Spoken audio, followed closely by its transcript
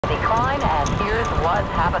decline, and here's what's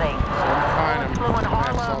happening. Flew in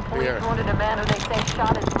Harlem. Police wounded a man who they say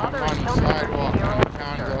shot his mother and killed his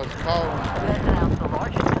 13-year-old sister. The feds announced the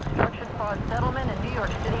largest construction fraud settlement in New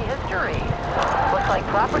York City history. Looks like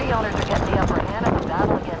property owners are getting the upper hand in the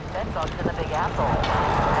battle against bedbugs in the Big Apple.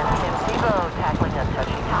 And Tim Tebow tackling a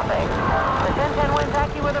touchy topic. The 10-10 winds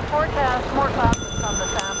AccuWeather forecast. More clouds and sun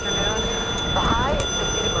this afternoon. The high at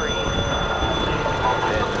 60 degrees.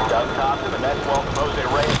 This is Doug Thompson. The Mets welcome Jose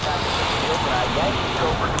Reyes back to the field. Tonight, Yankees go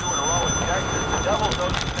for 2 in a row in Texas. The Devils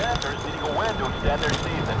host the Panthers, needing a win to extend their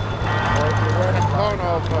season.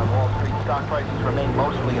 Wall Street stock prices remain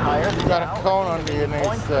mostly higher. He's got a cone under your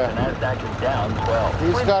knees there. The NASDAQ is down 12.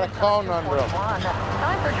 He's got a cone under him.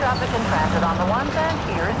 Time for traffic and transit on the ones, and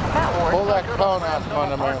here's Matt Ward. Pull that cone out from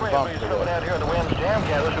under my bump. Out here in the Winds Jam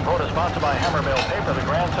Can. This report is sponsored by Hammermill Paper. The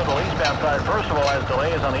Grand Central eastbound side, first of all, has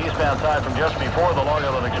delays on the eastbound side from just before the Long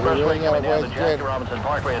Island Expressway coming down to Jackie Robinson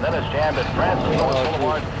Parkway, and then it's jammed at Francis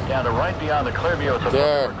Boulevard down to right beyond the Clearview. It's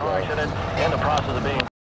a car accident in the process of being